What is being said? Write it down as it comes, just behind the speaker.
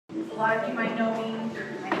lot of you might know me.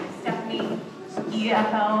 My name is Stephanie,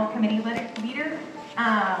 EFL committee leader,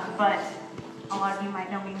 but a lot of you might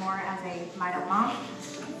know me more as a Mito mom.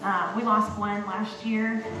 We lost Gwen last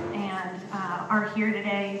year and are here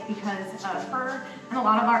today because of her and a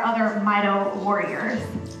lot of our other Mito warriors.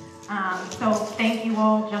 So thank you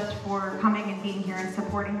all just for coming and being here and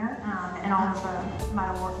supporting her and all of the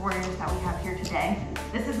Mito warriors that we have here today.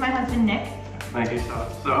 This is my husband, Nick. Thank you,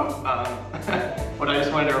 So what I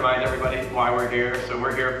just wanted to remind everybody why we're here. So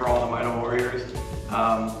we're here for all the Mito warriors.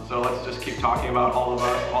 So let's just keep talking about all of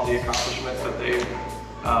us, all the accomplishments that they've,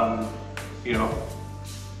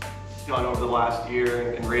 done over the last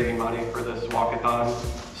year in raising money for this walkathon.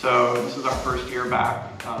 So this is our first year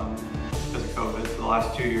back because of COVID. So the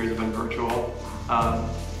last 2 years have been virtual.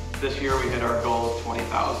 This year we hit our goal of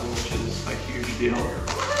 20,000, which is a huge deal.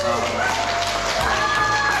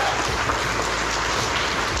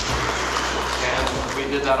 And we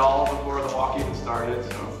did that all before the walk even started.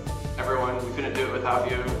 So everyone, we couldn't do it without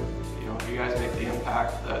you. You guys make the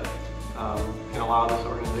impact that can allow this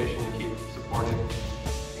organization to keep supporting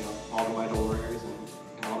all the Mito warriors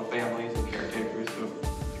and all the families and caretakers. So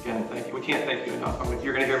again, thank you. We can't thank you enough.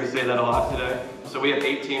 You're going to hear me say that a lot today. So we have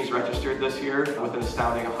 8 teams registered this year with an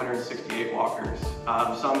astounding 168 walkers.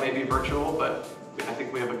 Some may be virtual, but I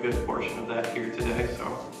think we have a good portion of that here today.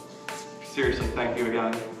 So seriously, thank you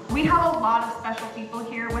again. We have a lot of special people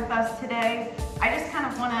here with us today. I just kind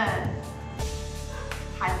of want to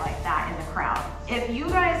highlight that in the crowd. If you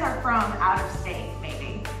guys are from out of state,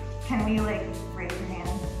 maybe, can we raise your hand?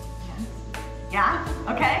 Yeah?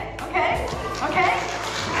 Okay? There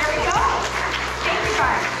we go. Thank you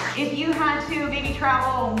guys. If you had to maybe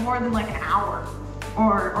travel more than an hour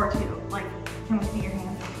or two, can we see your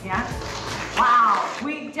hands? Yeah? Wow.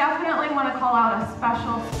 We definitely want to call out a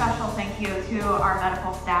special thank you to our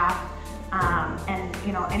medical staff and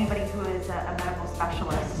anybody who is a medical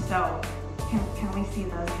specialist. So can we see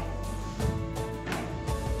those hands?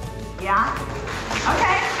 Yeah?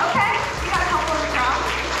 Okay. We got a couple of the crowd.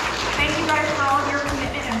 Thank you guys for all of your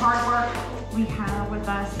commitment and hard work. We have with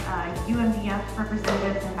us UMDF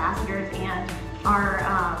representatives, ambassadors, and our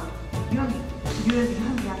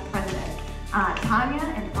UMDF president, Tanya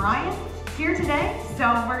and Brian, here today.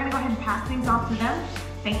 So we're going to go ahead and pass things off to them.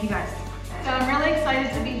 Thank you guys. So I'm really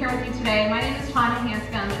excited to be here with you today. My name is Tanya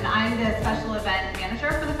Hanscom, and I'm the special event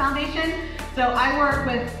manager for the foundation. So I work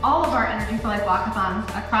with all of our Energy for Life walkathons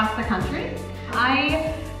across the country.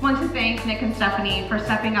 I want to thank Nick and Stephanie for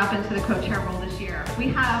stepping up into the co-chair role this year. We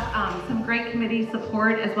have some great committee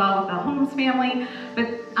support as well with the Holmes family, but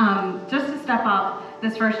just to step up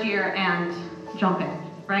this first year and jump in,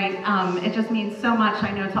 right? It just means so much, I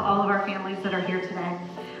know, to all of our families that are here today,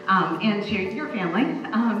 and to your family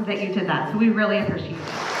that you did that. So we really appreciate it.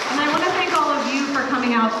 And I want to thank all of you for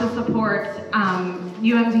coming out to support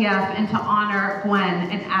UMDF and to honor Gwen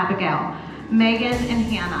and Abigail, Megan and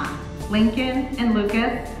Hannah, Lincoln and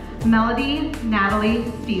Lucas, Melody,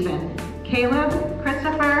 Natalie, Stephen, Caleb,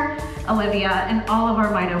 Christopher, Olivia, and all of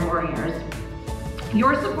our Mito warriors.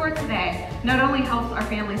 Your support today not only helps our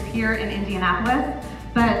families here in Indianapolis,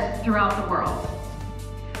 but throughout the world.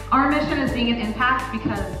 Our mission is being an impact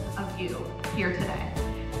because of you here today.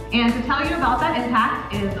 And to tell you about that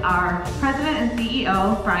impact is our President and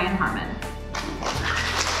CEO, Brian Harman.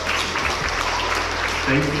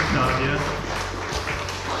 Thank you, Tanya.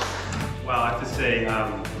 Wow, I have to say,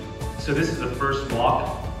 so this is the first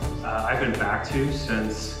walk I've been back to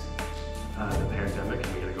since the pandemic,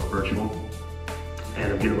 and we had to go virtual.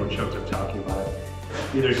 And I'm getting a little choked up talking about it.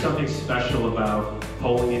 There's something special about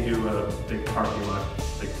pulling into a big parking lot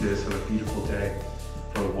like this on a beautiful day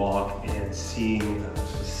for a walk and seeing a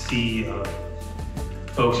sea of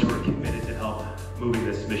folks who are committed to help moving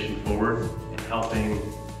this mission forward and helping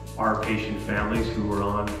our patient families who are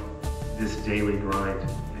on this daily grind.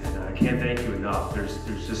 And I can't thank you enough. There's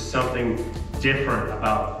just something different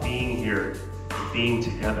about being here and being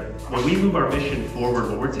together. When we move our mission forward,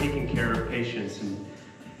 when we're taking care of patients and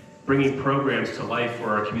bringing programs to life for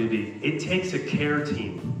our community, it takes a care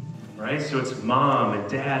team, right? So it's mom and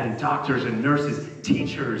dad and doctors and nurses,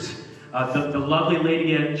 teachers, the lovely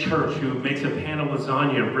lady at church who makes a pan of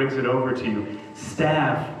lasagna and brings it over to you,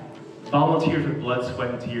 staff, volunteers with blood, sweat,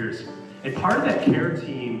 and tears. And part of that care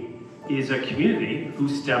team is a community who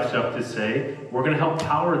steps up to say, we're gonna help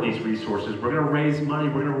power these resources, we're gonna raise money,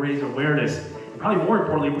 we're gonna raise awareness, and probably more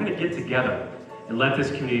importantly, we're gonna get together and let this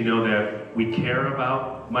community know that we care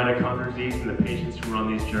about mitochondrial disease and the patients who are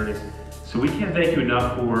on these journeys. So we can't thank you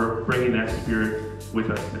enough for bringing that spirit with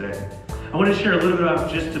us today. I want to share a little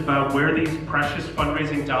bit about where these precious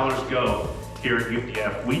fundraising dollars go. here at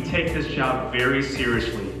UMDF. We take this job very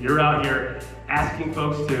seriously. You're out here asking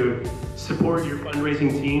folks to support your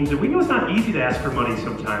fundraising teams, and we know it's not easy to ask for money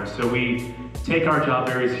sometimes, so we take our job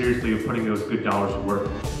very seriously of putting those good dollars to work.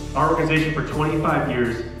 Our organization for 25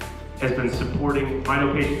 years has been supporting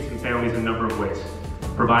Mito patients and families in a number of ways,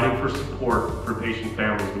 providing for support for patient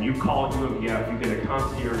families. When you call UMDF, you get a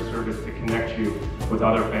concierge service to connect you with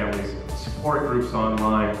other families, support groups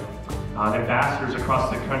online, ambassadors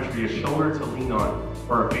across the country, a shoulder to lean on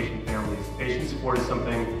for our patient families. Patient support is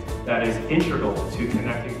something that is integral to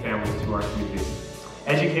connecting families to our community.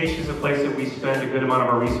 Education is a place that we spend a good amount of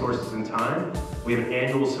our resources and time. We have an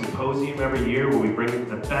annual symposium every year where we bring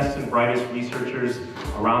the best and brightest researchers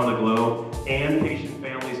around the globe and patient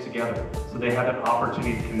families together so they have an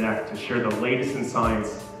opportunity to connect, to share the latest in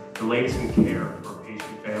science, the latest in care for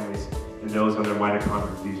patient families and those on their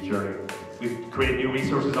mitochondrial disease journey. We've created new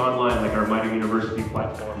resources online like our Mito University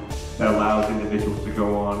platform that allows individuals to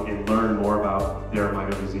go on and learn more about their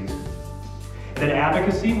mito disease. And then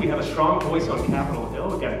advocacy, we have a strong voice on Capitol Hill.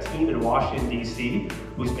 We've got a team in Washington, D.C.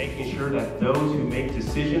 who's making sure that those who make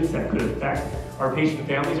decisions that could affect our patient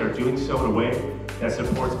families are doing so in a way that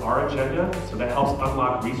supports our agenda. So that helps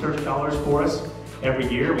unlock research dollars for us. Every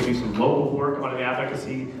year, we do some local work on an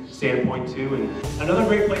advocacy standpoint too. And another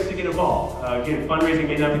great place to get involved. Again, fundraising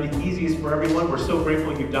may not be the easiest for everyone. We're so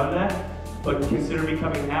grateful you've done that. But consider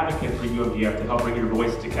becoming an advocate for UMDF to help bring your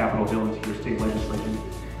voice to Capitol Hill and to your state legislation.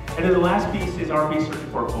 And then the last piece is our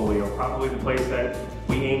research portfolio, probably the place that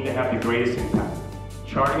we aim to have the greatest impact.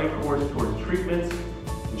 Charting a course towards treatments,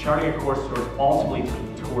 and charting a course towards ultimately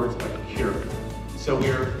towards a cure. So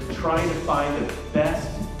we're trying to find the best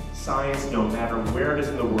science, no matter where it is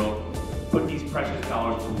in the world, put these precious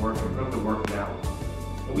dollars to work and put them to work now.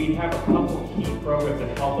 And we have a couple of key programs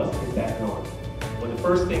that help us get that going. One of the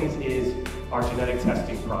first things is our genetic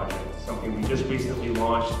testing project, something we just recently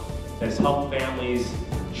launched that's helped families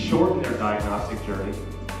shorten their diagnostic journey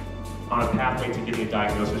on a pathway to getting a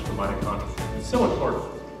diagnosis for mitochondria. It's so important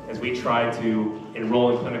as we try to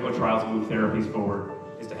enroll in clinical trials and move therapies forward,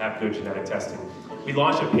 is to have good genetic testing. We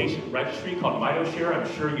launched a patient registry called MitoShare. I'm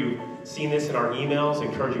sure you've seen this in our emails. I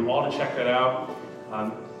encourage you all to check that out.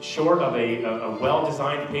 Short of a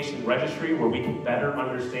well-designed patient registry where we can better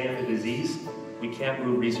understand the disease, we can't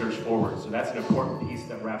move research forward. So that's an important piece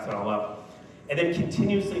that wraps it all up. And then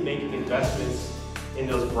continuously making investments in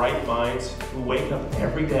those bright minds who wake up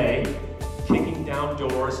every day, kicking down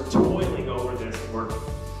doors, toiling over this work.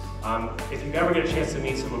 If you ever get a chance to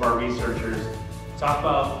meet some of our researchers, talk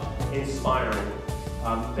about inspiring.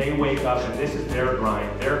 They wake up and this is their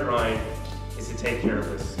grind. Their grind is to take care of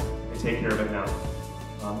this and take care of it now.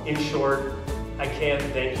 In short, I can't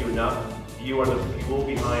thank you enough. You are the fuel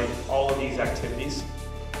behind all of these activities.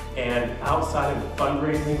 And outside of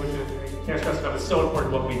fundraising, which can't stress enough, it's so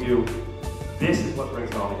important what we do. This is what brings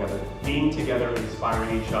it all together. Being together,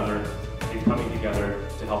 inspiring each other, and coming together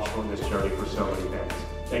to help shorten this journey for so many families.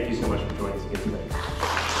 Thank you so much for joining us again today.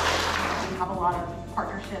 We have a lot of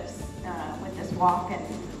partnerships with this walk, and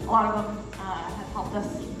a lot of them have helped us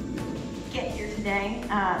get here today.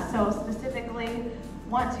 So specifically,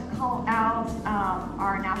 want to call out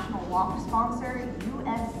our national walk sponsor,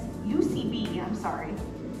 UCB, I'm sorry.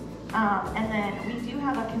 And then we do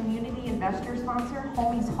have a community investor sponsor,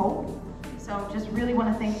 Homies Hope. So just really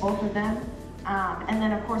want to thank both of them. And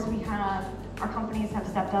then of course we have, our companies have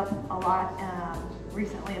stepped up a lot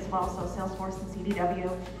recently as well, so Salesforce and CDW.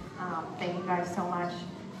 Thank you guys so much.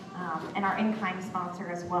 And our in-kind sponsor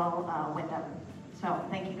as well, Wyndham. So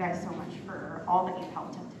thank you guys so much for all that you've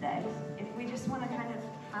helped him today. If we just want to kind of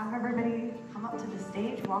have everybody come up to the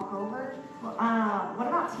stage, walk over. What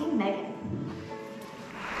about Team Megan?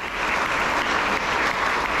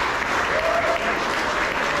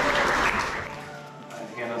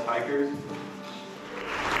 Hannah's Hikers.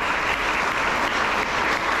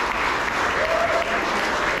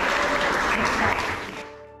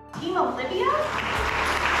 Team Olivia?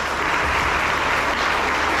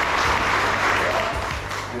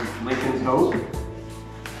 And Lincoln's Hope.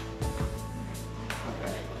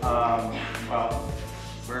 Okay. Well,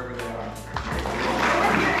 wherever they are.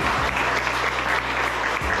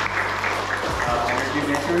 Energy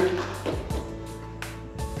Makers.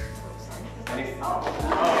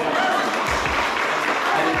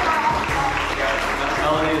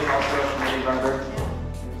 Melanie is also a committee member.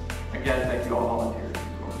 Again, thank you all volunteers.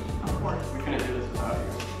 Of course. We couldn't do this without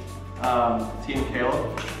you. Team Caleb.